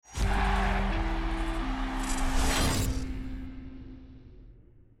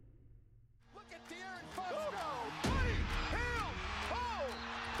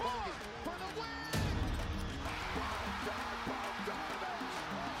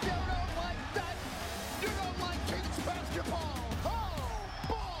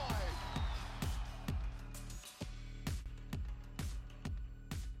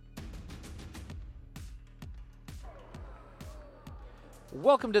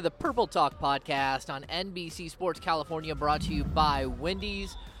Welcome to the Purple Talk podcast on NBC Sports California, brought to you by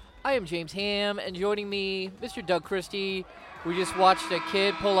Wendy's. I am James Ham, and joining me, Mr. Doug Christie. We just watched a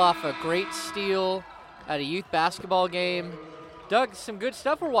kid pull off a great steal at a youth basketball game. Doug, some good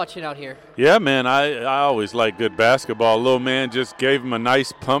stuff we're watching out here. Yeah, man, I always like good basketball. Little man just gave him a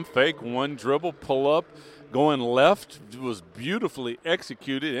nice pump fake, one dribble, pull up, going left. It was beautifully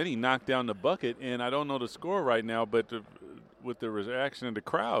executed, and he knocked down the bucket. And I don't know the score right now, but with the reaction of the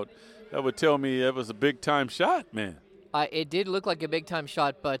crowd, that would tell me it was a big-time shot, man. It did look like a big-time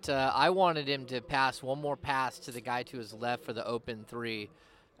shot, but I wanted him to pass one more pass to the guy to his left for the open three.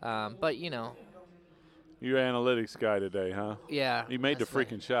 But, you know. You're an analytics guy today, huh? Yeah. He made the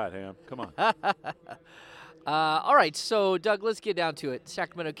freaking shot, Ham. Come on. All right, so, Doug, let's get down to it.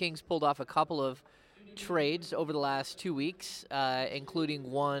 Sacramento Kings pulled off a couple of trades over the last 2 weeks, including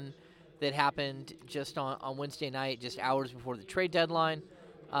one that happened just on Wednesday night, just hours before the trade deadline.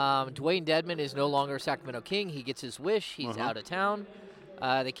 Dwayne Dedmon is no longer a Sacramento King. He gets his wish. He's out of town.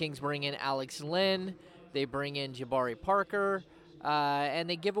 The Kings bring in Alex Lynn. They bring in Jabari Parker. And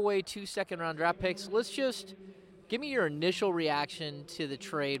they give away 2 second-round draft picks. Let's just give me your initial reaction to the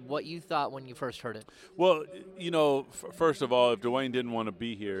trade, what you thought when you first heard it. Well, you know, first of all, if Dwayne didn't want to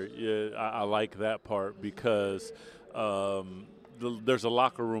be here, I like that part because there's a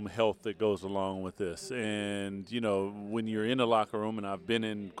locker room health that goes along with this. And, you know, when you're in a locker room, and I've been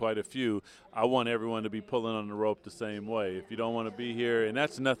in quite a few, I want everyone to be pulling on the rope the same way. If you don't want to be here, and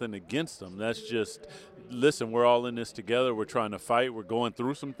that's nothing against them. That's just, listen, we're all in this together. We're trying to fight. We're going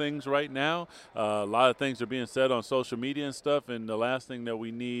through some things right now. A lot of things are being said on social media and stuff, and the last thing that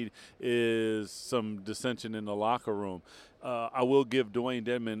we need is some dissension in the locker room. I will give Dwayne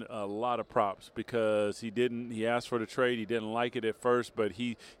Dedmon a lot of props because he asked for the trade. He didn't like it at first, but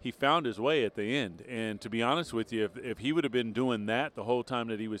he found his way at the end. And to be honest with you, if he would have been doing that the whole time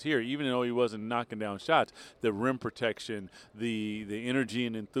that he was here, even though he wasn't knocking down shots, the rim protection, the energy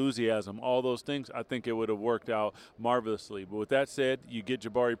and enthusiasm, all those things, I think it would have worked out marvelously. But with that said, you get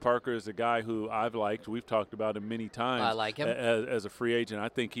Jabari Parker as a guy who I've liked. We've talked about him many times. I like him. As a free agent. I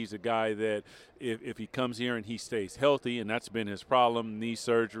think he's a guy that if he comes here and he stays healthy, and that's been his problem, knee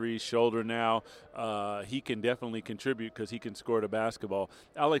surgery, shoulder now, he can definitely contribute because he can score the basketball.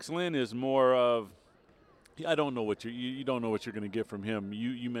 Alex Lynn is more of, I don't know what you don't know what you're going to get from him.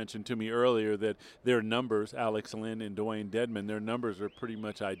 You mentioned to me earlier that their numbers, Alex Lynn and Dwayne Dedmon, their numbers are pretty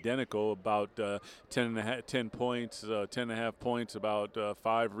much identical, about 10 points, 10.5 points, about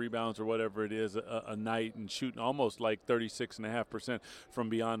 5 rebounds or whatever it is a night, and shooting almost like 36.5% from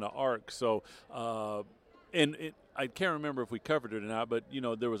beyond the arc. So, I can't remember if we covered it or not, but, you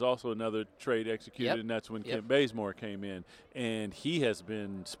know, there was also another trade executed, and that's when Kent Bazemore came in, and he has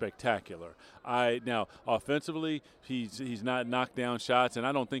been spectacular. Now, offensively, he's not knocked down shots, and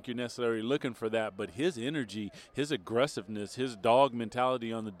I don't think you're necessarily looking for that, but his energy, his aggressiveness, his dog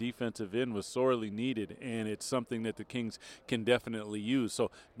mentality on the defensive end was sorely needed, and it's something that the Kings can definitely use.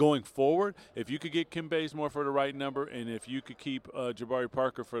 So going forward, if you could get Kim Bazemore for the right number, and if you could keep Jabari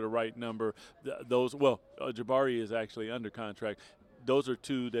Parker for the right number, Jabari is actually under contract. Those are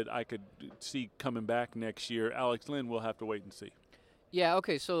two that I could see coming back next year. Alex Lynn, we'll have to wait and see. Yeah.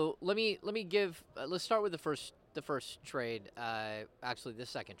 Okay. So let me give. Let's start with the first trade. Actually, the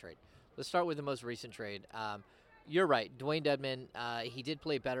second trade. Let's start with the most recent trade. You're right. Dwayne Dedmon. He did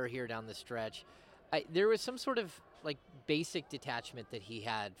play better here down the stretch. There was some sort of like basic detachment that he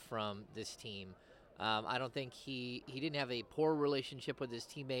had from this team. I don't think he didn't have a poor relationship with his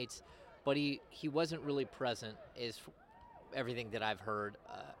teammates, but he wasn't really present, is everything that I've heard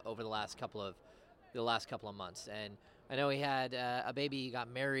over the last couple of months. And I know he had a baby. He got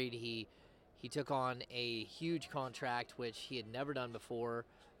married. He took on a huge contract, which he had never done before.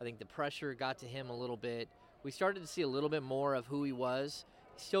 I think the pressure got to him a little bit. We started to see a little bit more of who he was.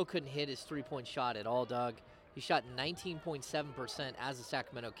 He still couldn't hit his three-point shot at all, Doug. He shot 19.7% as a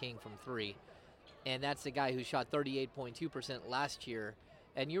Sacramento King from three, and that's the guy who shot 38.2% last year.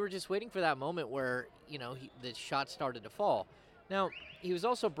 And you were just waiting for that moment where, you know, the shot started to fall. Now, he was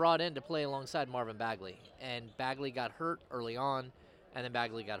also brought in to play alongside Marvin Bagley, and Bagley got hurt early on, and then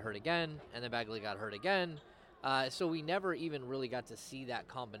Bagley got hurt again, and then Bagley got hurt again. So we never even really got to see that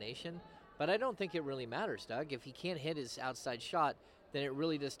combination. But I don't think it really matters, Doug. If he can't hit his outside shot, then it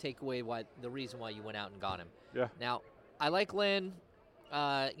really does take away the reason why you went out and got him. Yeah. Now, I like Lynn.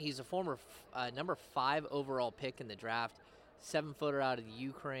 He's a former number 5 overall pick in the draft. 7-footer out of the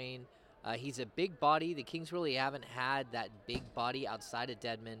Ukraine. He's a big body. The Kings really haven't had that big body outside of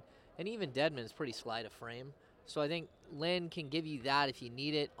Dedmon. And even Dedmon's pretty slight of frame. So I think Lynn can give you that if you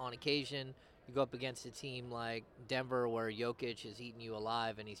need it on occasion. You go up against a team like Denver where Jokic is eating you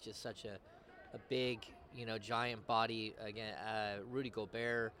alive and he's just such a big, giant body. Again, Rudy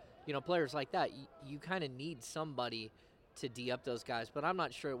Gobert, players like that. You kind of need somebody to D up those guys, but I'm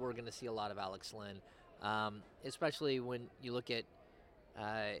not sure we're going to see a lot of Alex Len, especially when you look at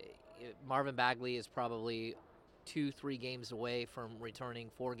uh, Marvin Bagley is probably 2-3 games away from returning,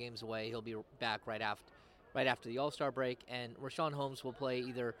 4 games away. He'll be back right after the All-Star break, and Rashawn Holmes will play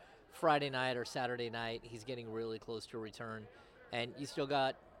either Friday night or Saturday night. He's getting really close to a return, and you still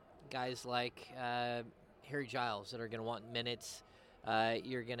got guys like Harry Giles that are going to want minutes.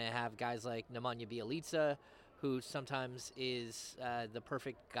 You're going to have guys like Nemanja Bjelica, who sometimes is the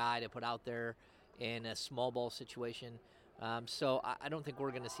perfect guy to put out there in a small ball situation. So I don't think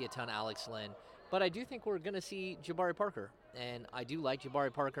we're going to see a ton of Alex Len. But I do think we're going to see Jabari Parker. And I do like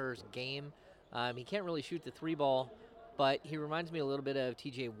Jabari Parker's game. He can't really shoot the 3 ball, but he reminds me a little bit of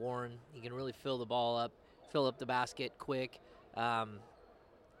T.J. Warren. He can really fill the ball up, fill up the basket quick.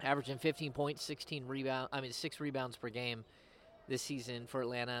 Averaging 15 points, 6 rebounds per game this season for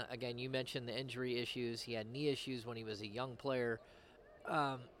Atlanta. Again, you mentioned the injury issues. He had knee issues when he was a young player.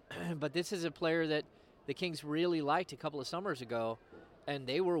 But this is a player that the Kings really liked a couple of summers ago, and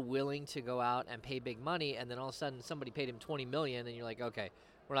they were willing to go out and pay big money, and then all of a sudden somebody paid him $20 million, and you're like, okay,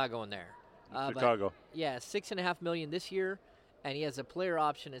 we're not going there. Chicago. But, yeah, $6.5 million this year, and he has a player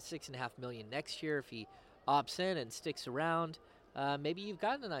option at $6.5 million next year if he opts in and sticks around. Maybe you've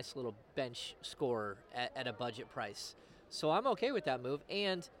gotten a nice little bench scorer at a budget price. So I'm okay with that move.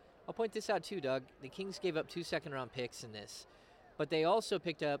 And I'll point this out too, Doug. The Kings gave up 2 second-round picks in this, but they also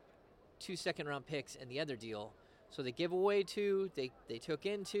picked up 2 second-round picks in the other deal. So they give away 2, they took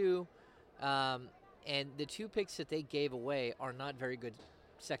in 2, and the 2 picks that they gave away are not very good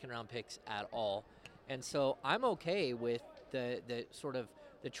second-round picks at all. And so I'm okay with the sort of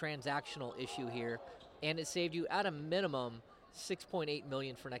the transactional issue here, and it saved you at a minimum $6.8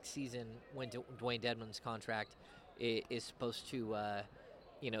 million for next season when Dwayne Dedmon's contract is supposed to,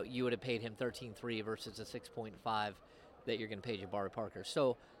 you would have paid him $13.3 versus the $6.5 that you're going to pay Jabari Parker.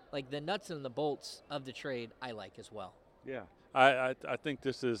 So, like, the nuts and the bolts of the trade, I like as well. Yeah. I think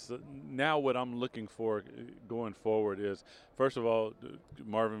this is now what I'm looking for going forward is, first of all,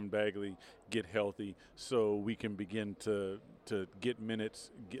 Marvin Bagley get healthy so we can begin to get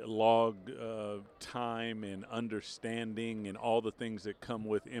minutes, log time and understanding and all the things that come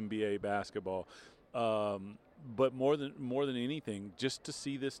with NBA basketball. But more than anything, just to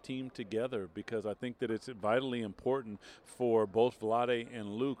see this team together, because I think that it's vitally important for both Vlade and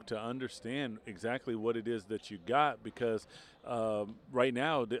Luke to understand exactly what it is that you got, because right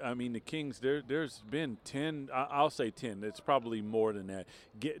now, the Kings, there's been 10, I'll say 10, it's probably more than that,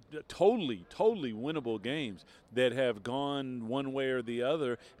 totally winnable games that have gone one way or the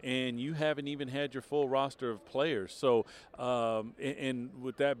other, and you haven't even had your full roster of players. So, and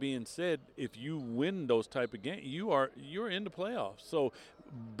with that being said, if you win those type of games, you're in the playoffs. So,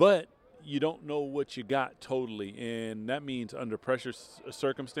 but you don't know what you got totally, and that means under pressure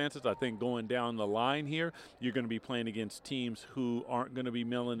circumstances, I think going down the line here, you're going to be playing against teams who aren't going to be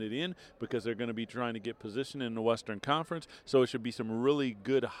mailing it in because they're going to be trying to get position in the Western Conference. So it should be some really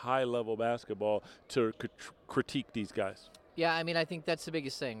good high-level basketball to critique these guys. Yeah, I think that's the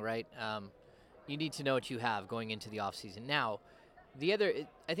biggest thing, right? You need to know what you have going into the offseason. Now,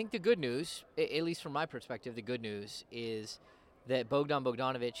 I think the good news, at least from my perspective, the good news is that Bogdan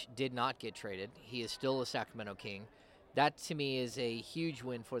Bogdanović did not get traded. He is still a Sacramento King. That, to me, is a huge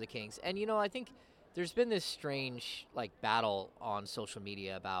win for the Kings. And, I think there's been this strange, battle on social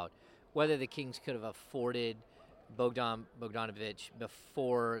media about whether the Kings could have afforded Bogdan Bogdanović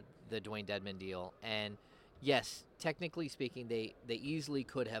before the Dwayne Dedmon deal. And, yes, technically speaking, they easily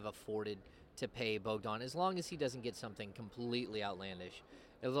could have afforded to pay Bogdan as long as he doesn't get something completely outlandish.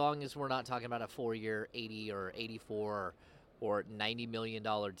 As long as we're not talking about a 4-year 80 or 84 or $90 million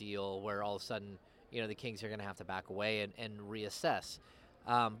deal where all of a sudden, the Kings are going to have to back away and reassess.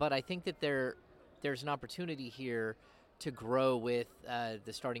 But I think that there's an opportunity here to grow with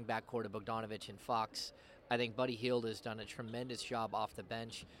the starting backcourt of Bogdanović and Fox. I think Buddy Hield has done a tremendous job off the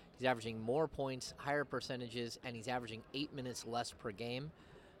bench. He's averaging more points, higher percentages, and he's averaging 8 minutes less per game.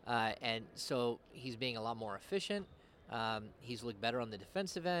 And so he's being a lot more efficient. He's looked better on the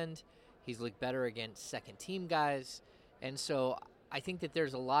defensive end. He's looked better against second-team guys. And so I think that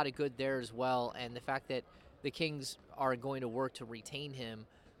there's a lot of good there as well. And the fact that the Kings are going to work to retain him,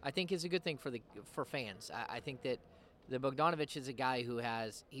 I think is a good thing for fans. I think that the Bogdanović is a guy who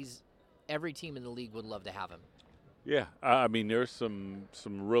every team in the league would love to have him. Yeah, I mean, there's some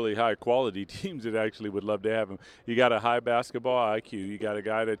really high quality teams that actually would love to have him. You got a high basketball IQ. You got a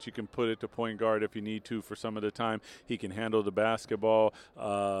guy that you can put at the point guard if you need to for some of the time. He can handle the basketball.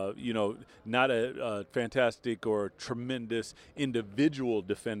 Not a fantastic or tremendous individual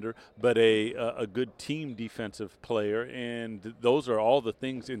defender, but a good team defensive player. And those are all the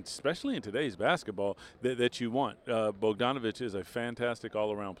things, especially in today's basketball, that you want. Bogdanovich is a fantastic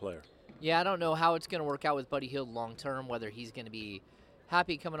all around player. Yeah, I don't know how it's going to work out with Buddy Hield long term, whether he's going to be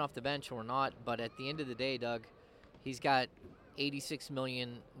happy coming off the bench or not. But at the end of the day, Doug, he's got 86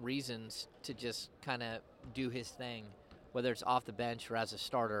 million reasons to just kind of do his thing, whether it's off the bench or as a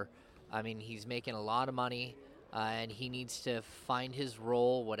starter. I mean, he's making a lot of money, and he needs to find his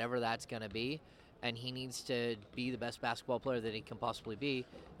role, whatever that's going to be. And he needs to be the best basketball player that he can possibly be.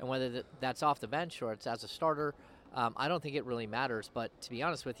 And whether that's off the bench or it's as a starter, I don't think it really matters. But to be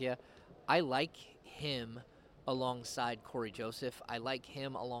honest with you, I like him alongside Corey Joseph. I like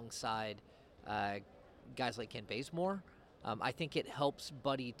him alongside guys like Kent Bazemore. I think it helps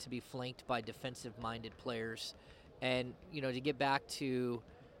Buddy to be flanked by defensive-minded players. And, to get back to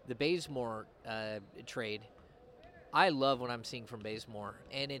the Bazemore trade, I love what I'm seeing from Bazemore.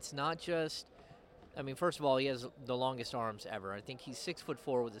 And it's not just, first of all, he has the longest arms ever. I think he's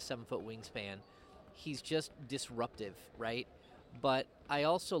 6'4" with a 7-foot wingspan. He's just disruptive, right? But I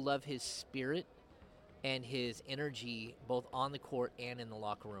also love his spirit and his energy both on the court and in the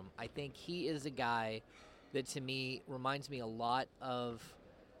locker room. I think he is a guy that, to me, reminds me a lot of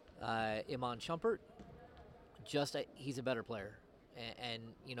Iman Shumpert. He's a better player. And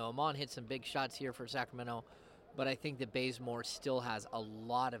Iman hit some big shots here for Sacramento, but I think that Bazemore still has a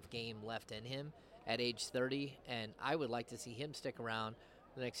lot of game left in him at age 30, and I would like to see him stick around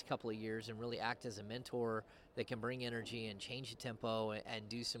the next couple of years and really act as a mentor that can bring energy and change the tempo and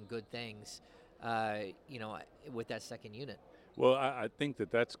do some good things, with that second unit. Well, I think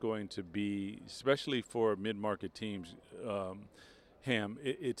that's going to be, especially for mid-market teams, Ham,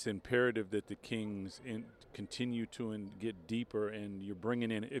 it's imperative that the Kings continue to get deeper, and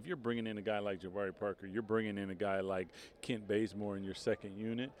if you're bringing in a guy like Jabari Parker, you're bringing in a guy like Kent Bazemore in your second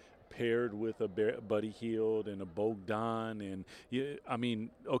unit, paired with a Buddy Hield and a Bogdan, and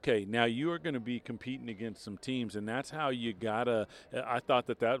okay, now you are going to be competing against some teams, and that's how you gotta. I thought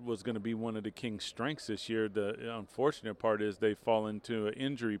that was going to be one of the Kings' strengths this year. The unfortunate part is they fall into an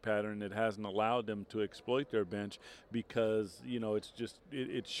injury pattern that hasn't allowed them to exploit their bench because it's just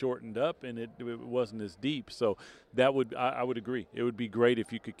it's shortened up and it wasn't as deep. So I would agree. It would be great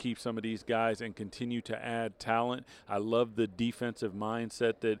if you could keep some of these guys and continue to add talent. I love the defensive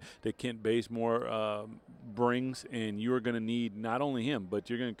mindset that Kent Bazemore brings, and you are going to need not only him, but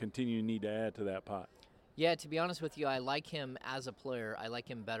you're going to continue to need to add to that pot. Yeah, to be honest with you, I like him as a player. I like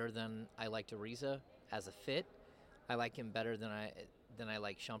him better than I liked Ariza as a fit. I like him better than I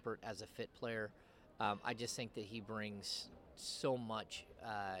like Shumpert as a fit player. I just think that he brings so much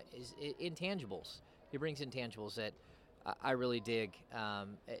intangibles. He brings intangibles that I really dig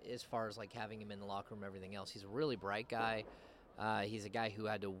as far as like having him in the locker room, everything else. He's a really bright guy. He's a guy who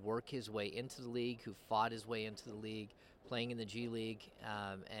had to work his way into the league, who fought his way into the league, playing in the G League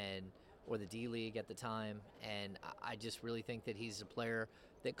or the D League at the time. And I just really think that he's a player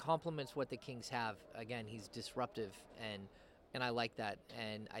that complements what the Kings have. Again, he's disruptive, and I like that.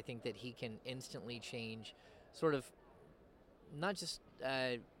 And I think that he can instantly change sort of not just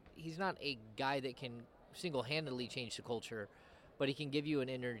he's not a guy that can single-handedly change the culture, but he can give you an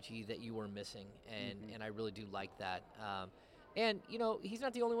energy that you were missing, and I really do like that. And he's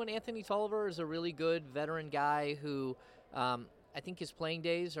not the only one. Anthony Tolliver is a really good veteran guy who I think his playing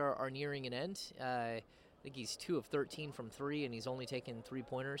days are nearing an end. I think he's 2 of 13 from 3, and he's only taken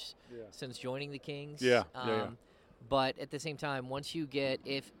 3-pointers since joining the Kings. Yeah. But at the same time, once you get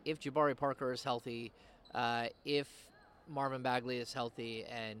if Jabari Parker is healthy, if Marvin Bagley is healthy,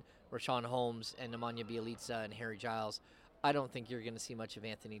 and Rashawn Holmes and Nemanja Bjelica and Harry Giles, I don't think you're going to see much of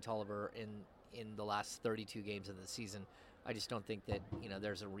Anthony Tolliver in the last 32 games of the season. I just don't think that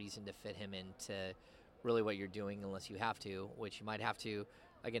there's a reason to fit him into really what you're doing unless you have to, which you might have to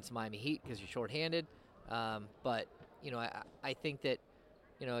against Miami Heat because you're shorthanded. But I think that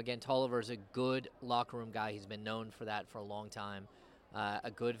again, Tolliver is a good locker room guy. He's been known for that for a long time.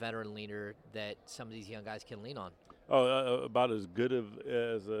 A good veteran leader that some of these young guys can lean on. About as good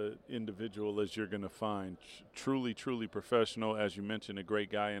as an individual as you're going to find. Truly, truly professional. As you mentioned, a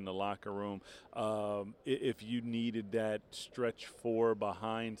great guy in the locker room. If you needed that stretch four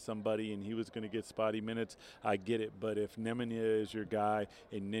behind somebody and he was going to get spotty minutes, I get it. But if Nemanja is your guy,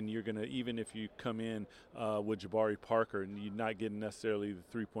 and then you're going to, even if you come in with Jabari Parker and you're not getting necessarily the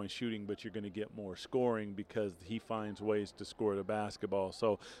three-point shooting, but you're going to get more scoring because he finds ways to score the basketball.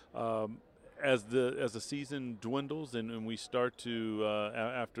 So, as the season dwindles and we start to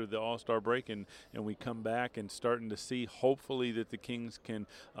after the All-Star break and we come back and starting to see hopefully that the Kings can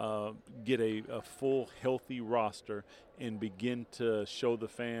get a full healthy roster and begin to show the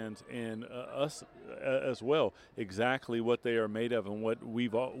fans and us as well exactly what they are made of and what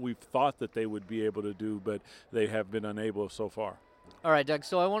we've thought that they would be able to do, but they have been unable so far. All right, Doug,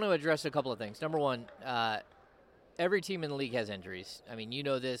 so I want to address a couple of things. Number one, every team in the league has injuries. I mean, you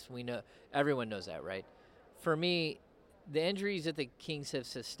know this. We know. Everyone knows that, right? For me, the injuries that the Kings have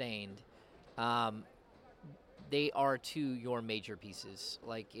sustained, they are to your major pieces.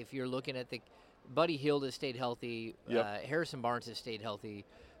 Like, if you're looking at Buddy Hield has stayed healthy. Yep. Harrison Barnes has stayed healthy.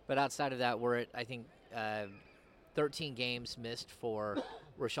 But outside of that, we're at, I think, 13 games missed for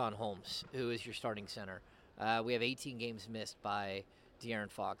Rashawn Holmes, who is your starting center. We have 18 games missed by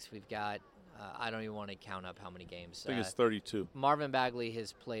De'Aaron Fox. We've got I don't even want to count up how many games. I think it's 32. Marvin Bagley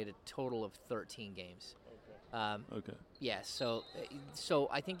has played a total of 13 games. Okay. Yeah, so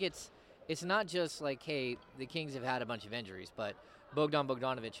I think it's not just like, hey, the Kings have had a bunch of injuries, but Bogdan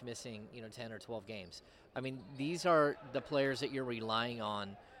Bogdanovic missing 10 or 12 games. I mean, these are the players that you're relying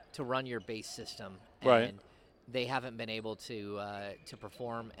on to run your base system, and right. They haven't been able to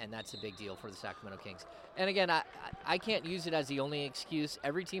perform, and that's a big deal for the Sacramento Kings. And again, I can't use it as the only excuse.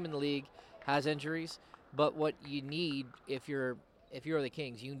 Every team in the league has injuries, but what you need if you're the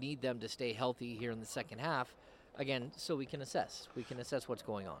Kings, you need them to stay healthy here in the second half, again, so we can assess what's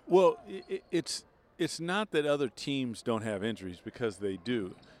going on. Well, it's not that other teams don't have injuries, because they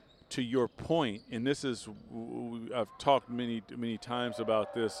do. To your point, and this is, I've talked many times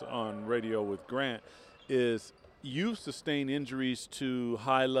about this on radio with Grant, is you sustain injuries to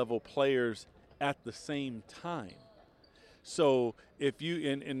high-level players at the same time. So if you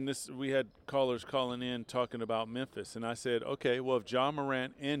in this, we had callers calling in talking about Memphis, and I said, okay, well, if John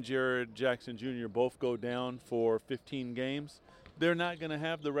Morant and Jared Jackson Jr. both go down for 15 games, they're not going to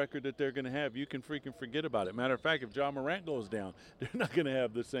have the record that they're going to have. You can freaking forget about it. Matter of fact, if John Morant goes down, they're not going to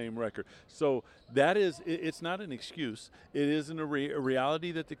have the same record. So that is, it's not an excuse. It isn't a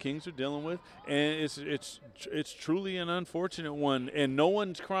reality that the Kings are dealing with, and it's truly an unfortunate one, and no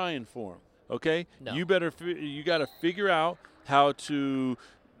one's crying for them. Okay, no. You got to figure out how to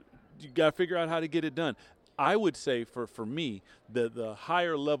get it done. I would say for me, the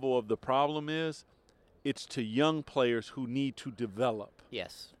higher level of the problem is it's to young players who need to develop.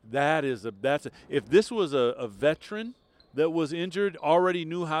 Yes, if this was a veteran that was injured, already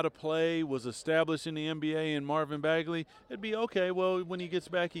knew how to play, was established in the NBA, and Marvin Bagley, it'd be okay. Well, when he gets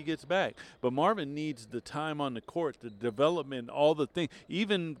back, he gets back. But Marvin needs the time on the court, the development, all the things,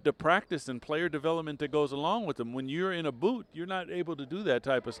 even the practice and player development that goes along with them. When you're in a boot, you're not able to do that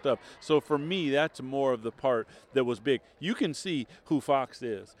type of stuff. So for me, that's more of the part that was big. You can see who Fox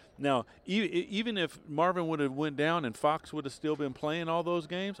is. Now, even if Marvin would have went down and Fox would have still been playing all those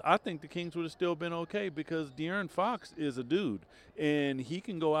games, I think the Kings would have still been okay, because De'Aaron Fox is a dude, and he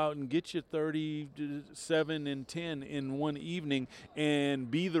can go out and get you 37 and 10 in one evening and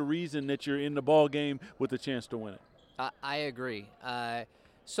be the reason that you're in the ball game with a chance to win it. I agree.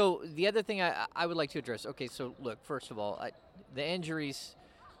 So the other thing I would like to address, okay, so look, first of all, the injuries,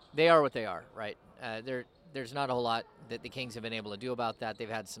 they are what they are, right? There's not a whole lot that the Kings have been able to do about that. They've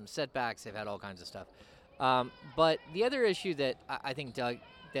had some setbacks. They've had all kinds of stuff. But the other issue that I think, Doug,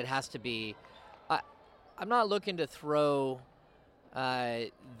 that has to be, I'm not looking to throw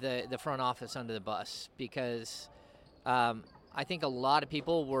the front office under the bus, because I think a lot of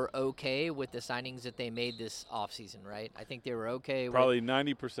people were okay with the signings that they made this offseason, right? I think they were okay Probably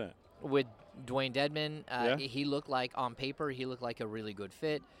 90%. With Dwayne Dedmon. Yeah. He looked like, on paper, he looked like a really good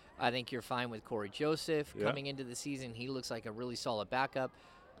fit. I think you're fine with Corey Joseph coming into the season. He looks like a really solid backup.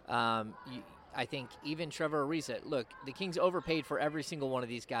 I think even Trevor Ariza. Look, the Kings overpaid for every single one of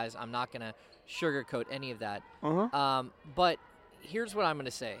these guys. I'm not going to sugarcoat any of that. But here's what I'm going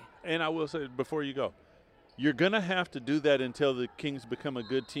to say. And I will say, before you go, you're going to have to do that until the Kings become a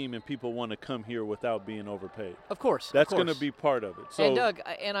good team and people want to come here without being overpaid. Of course. That's going to be part of it. So, and Doug,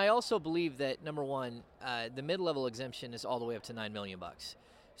 and I also believe that, number one, the mid-level exemption is all the way up to $9 million.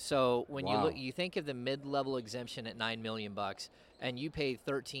 So when you think of the mid-level exemption at $9 million, and you pay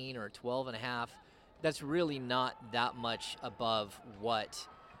 13 or 12.5, that's really not that much above what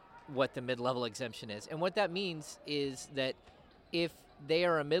the mid-level exemption is. And what that means is that if they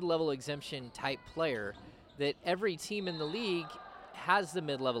are a mid-level exemption type player, that every team in the league has the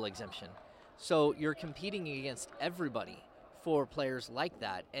mid-level exemption. So you're competing against everybody for players like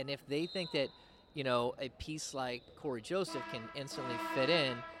that. And if they think that, a piece like Corey Joseph can instantly fit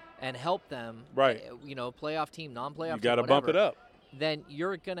in and help them, right? Playoff team, non-playoff team, you got to bump it up. Then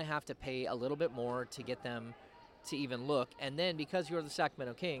you're going to have to pay a little bit more to get them to even look. And then because you're the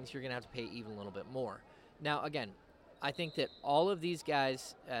Sacramento Kings, you're going to have to pay even a little bit more. Now, again, I think that all of these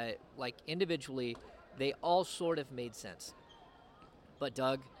guys, individually, they all sort of made sense. But,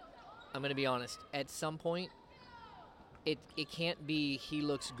 Doug, I'm going to be honest. At some point, it can't be he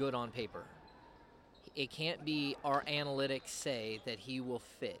looks good on paper. It can't be our analytics say that he will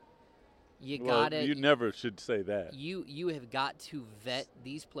fit. You never should say that. You have got to vet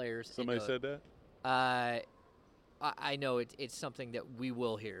these players. Somebody said that? I know it's something that we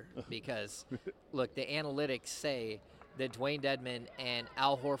will hear because, look, the analytics say that Dwayne Dedmon and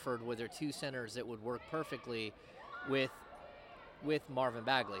Al Horford were their two centers that would work perfectly with Marvin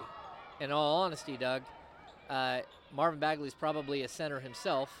Bagley. In all honesty, Doug, Marvin Bagley is probably a center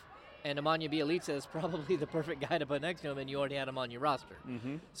himself, and Nemanja Bjelica is probably the perfect guy to put next to him, and you already had him on your roster.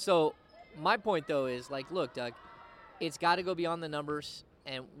 Mm-hmm. So my point, though, is, look, Doug, it's got to go beyond the numbers,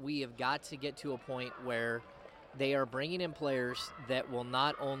 and we have got to get to a point where they are bringing in players that will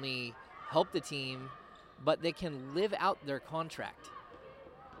not only help the team, but they can live out their contract.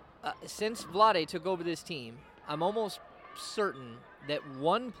 Since Vlade took over this team, I'm almost certain that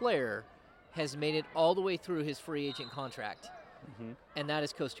one player has made it all the way through his free agent contract, and that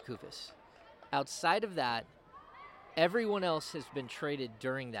is Kosta Koufos. Outside of that, everyone else has been traded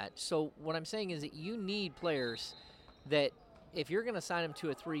during that. So what I'm saying is that you need players that, if you're going to sign them to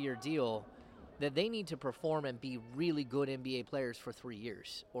a 3-year deal, that they need to perform and be really good NBA players for 3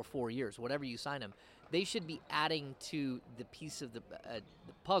 years or 4 years, whatever you sign them. They should be adding to the piece of the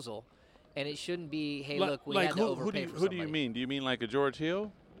puzzle, and it shouldn't be, hey, look, we had to overpay for somebody. Who do you mean? Do you mean like a George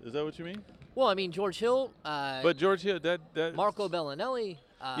Hill? Is that what you mean? Well, I mean, George Hill. But George Hill, that Marco Bellinelli.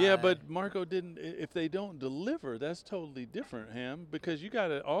 Yeah, but Marco didn't. If they don't deliver, that's totally different, Ham. Because you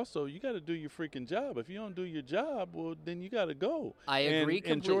gotta do your freaking job. If you don't do your job, well, then you gotta go. I agree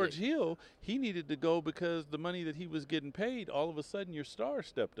completely. And George Hill, he needed to go because the money that he was getting paid, all of a sudden your star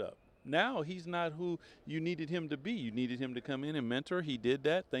stepped up. Now he's not who you needed him to be. You needed him to come in and mentor. He did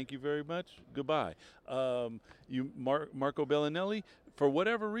that. Thank you very much. Goodbye. Marco Bellinelli, for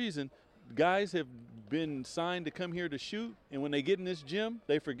whatever reason, guys have been signed to come here to shoot, and when they get in this gym,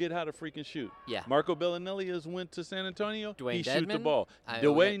 they forget how to freaking shoot. Yeah. Marco Bellinelli has went to San Antonio. He shoots the ball.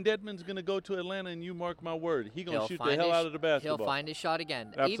 Dwayne Dedmon's going to go to Atlanta, and you mark my word, he's going to shoot the hell out of the basketball. He'll find his shot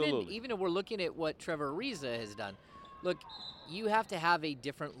again. Absolutely. Even if we're looking at what Trevor Ariza has done, look, you have to have a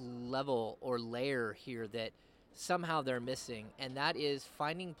different level or layer here that somehow they're missing, and that is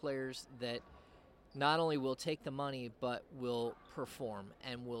finding players that not only will take the money but will perform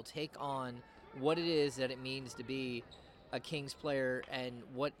and will take on what it is that it means to be a Kings player, and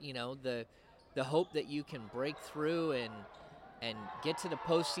what, the hope that you can break through and get to the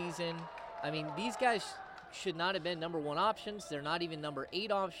postseason. I mean, these guys should not have been number 1 options. They're not even number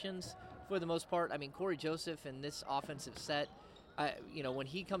 8 options for the most part. I mean, Corey Joseph in this offensive set, when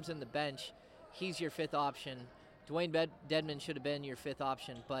he comes in the bench, he's your 5th option. Dwayne Dedmon should have been your 5th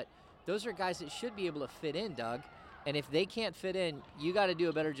option, but those are guys that should be able to fit in, Doug. And if they can't fit in, you got to do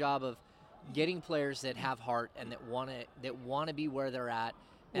a better job of getting players that have heart and that want to be where they're at.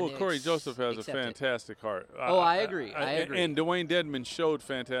 Well, Corey Joseph has a fantastic heart. I agree. I agree. And Dwayne Dedmon showed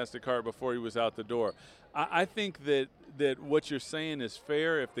fantastic heart before he was out the door. I think that what you're saying is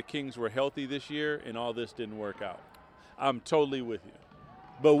fair if the Kings were healthy this year and all this didn't work out. I'm totally with you.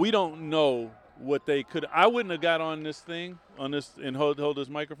 But we don't know what they could. I wouldn't have got on this and hold this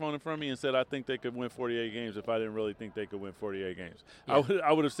microphone in front of me and said I think they could win 48 games if I didn't really think they could win 48 games. Yeah.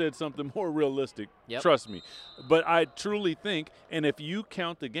 I would have said something more realistic. Yep. Trust me. But I truly think, and if you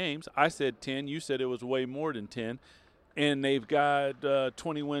count the games, I said 10. You said it was way more than 10. And they've got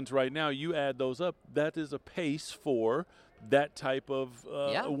 20 wins right now. You add those up, that is a pace for that type of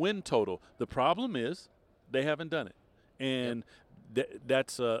win total. The problem is they haven't done it. And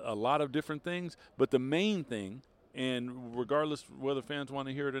that's a lot of different things, but the main thing, and regardless whether fans want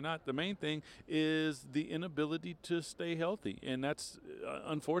to hear it or not, the main thing is the inability to stay healthy, and that's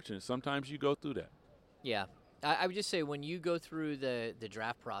unfortunate. Sometimes you go through that. Yeah. I would just say when you go through the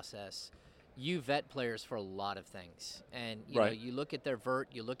draft process, you vet players for a lot of things. And, you look at their vert,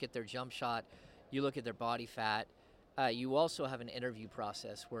 you look at their jump shot, you look at their body fat. You also have an interview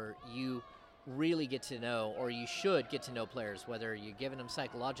process where you really get to know, or you should get to know players, whether you're giving them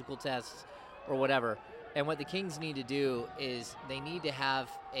psychological tests or whatever. And what the Kings need to do is they need to have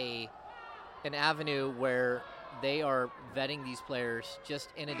an avenue where they are vetting these players just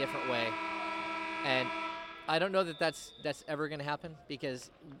in a different way. And I don't know that that's ever going to happen,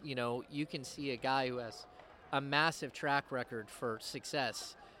 because, you can see a guy who has a massive track record for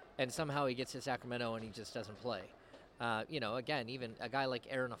success, and somehow he gets to Sacramento and he just doesn't play. Again, even a guy like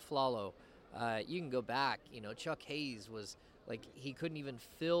Aaron Aflalo, you can go back. Chuck Hayes was like, he couldn't even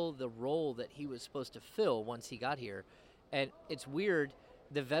fill the role that he was supposed to fill once he got here. And it's weird.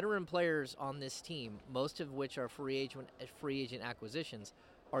 The veteran players on this team, most of which are free agent acquisitions,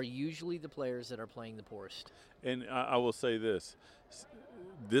 are usually the players that are playing the poorest. And I will say this.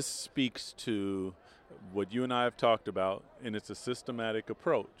 This speaks to what you and I have talked about, and it's a systematic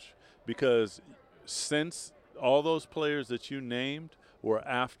approach. Because since all those players that you named were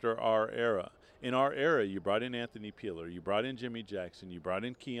after our era, in our era, you brought in Anthony Peeler, you brought in Jimmy Jackson, you brought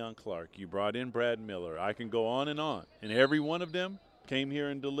in Keon Clark, you brought in Brad Miller. I can go on. And every one of them came here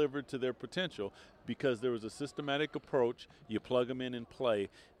and delivered to their potential because there was a systematic approach. You plug them in and play.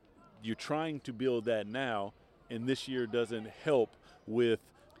 You're trying to build that now, and this year doesn't help with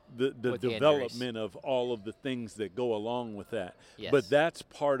the development of all of the things that go along with that. Yes. But that's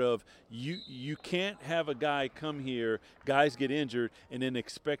part of you can't have a guy come here, guys get injured, and then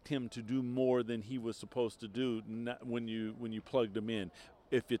expect him to do more than he was supposed to do when you plugged him in.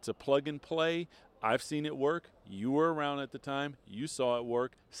 If it's a plug and play, I've seen it work. You were around at the time. You saw it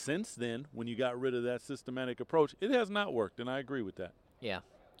work. Since then, when you got rid of that systematic approach, it has not worked, and I agree with that. Yeah.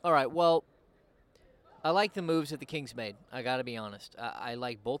 All right, well, I like the moves that the Kings made. I got to be honest. I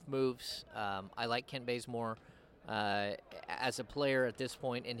like both moves. I like Kent Bazemore. As a player at this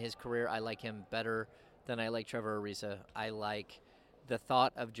point in his career, I like him better than I like Trevor Ariza. I like the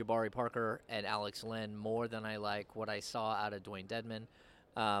thought of Jabari Parker and Alex Len more than I like what I saw out of Dwayne Dedmon.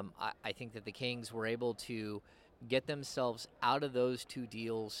 I think that the Kings were able to get themselves out of those two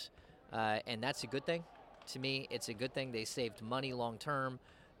deals, and that's a good thing. To me, it's a good thing. They saved money long term.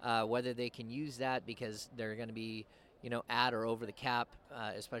 Whether they can use that because they're going to be, at or over the cap,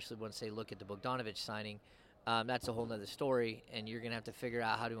 especially once they look at the Bogdanovich signing, that's a whole nother story, and you're going to have to figure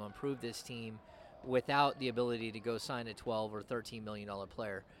out how to improve this team without the ability to go sign a $12 or $13 million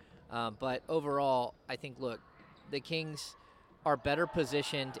player. But overall, I think, look, the Kings are better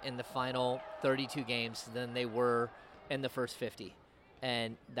positioned in the final 32 games than they were in the first 50.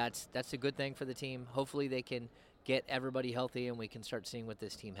 And that's a good thing for the team. Hopefully they can get everybody healthy and we can start seeing what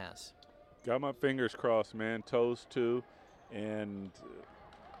this team has. Got my fingers crossed, man. Toes too. And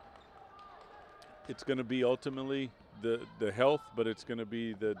it's going to be ultimately the health, but it's going to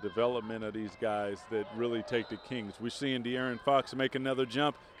be the development of these guys that really take the Kings. We're seeing De'Aaron Fox make another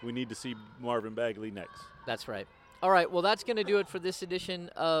jump. We need to see Marvin Bagley next. That's right. All right, well, that's going to do it for this edition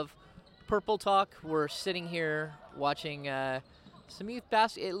of Purple Talk. We're sitting here watching some youth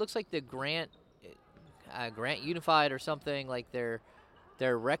basketball. It looks like the Grant Unified or something, like their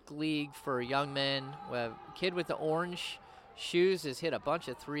rec league for young men. A kid with the orange shoes has hit a bunch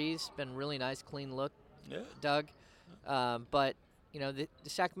of threes. Been really nice, clean look, Yeah. Doug. But, the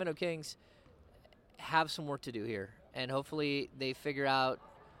Sacramento Kings have some work to do here, and hopefully they figure out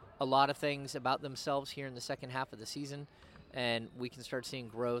a lot of things about themselves here in the second half of the season, and we can start seeing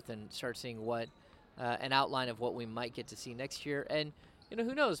growth and start seeing what an outline of what we might get to see next year. And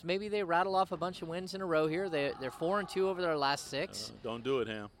who knows? Maybe they rattle off a bunch of wins in a row here. They're 4-2 over their last 6. Don't do it,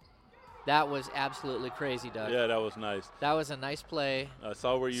 Ham. That was absolutely crazy, Doug. Yeah, that was nice. That was a nice play. I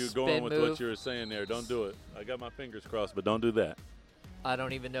saw where you were going with what you were saying there. Don't do it. I got my fingers crossed, but don't do that. I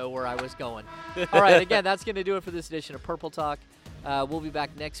don't even know where I was going. All right, again, that's going to do it for this edition of Purple Talk. We'll be back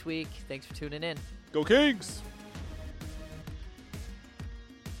next week. Thanks for tuning in. Go Kings!